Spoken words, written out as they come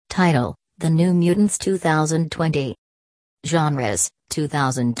Title: The New Mutants 2020. Genres: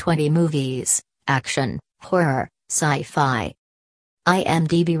 2020 movies, action, horror, sci-fi.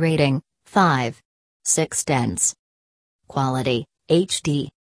 IMDb rating: 5/6. Quality: HD.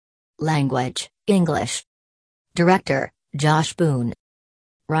 Language: English. Director: Josh Boone.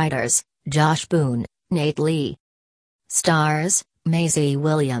 Writers: Josh Boone, Nate Lee. Stars: Maisie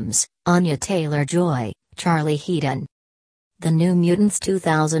Williams, Anya Taylor-Joy, Charlie Heaton. The New Mutants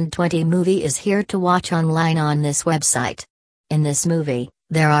 2020 movie is here to watch online on this website. In this movie,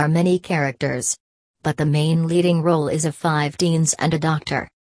 there are many characters. But the main leading role is of 5 teens and a doctor.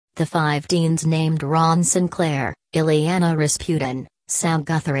 The 5 teens named Ron Sinclair, Ileana Rasputin, Sam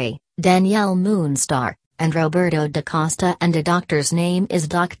Guthrie, Danielle Moonstar, and Roberto da Costa, and a doctor's name is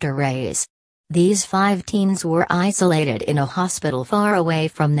Dr. Reyes. These 5 teens were isolated in a hospital far away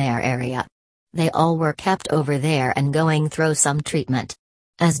from their area. They all were kept over there and going through some treatment.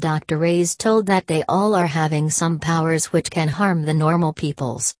 As Dr. Reyes told that they all are having some powers which can harm the normal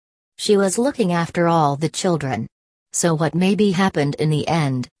peoples. She was looking after all the children. So what maybe happened in the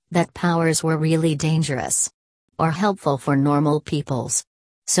end, that powers were really dangerous. Or helpful for normal peoples.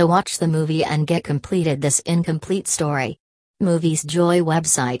 So watch the movie and get completed this incomplete story. Moviesjoy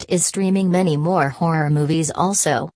website is streaming many more horror movies also.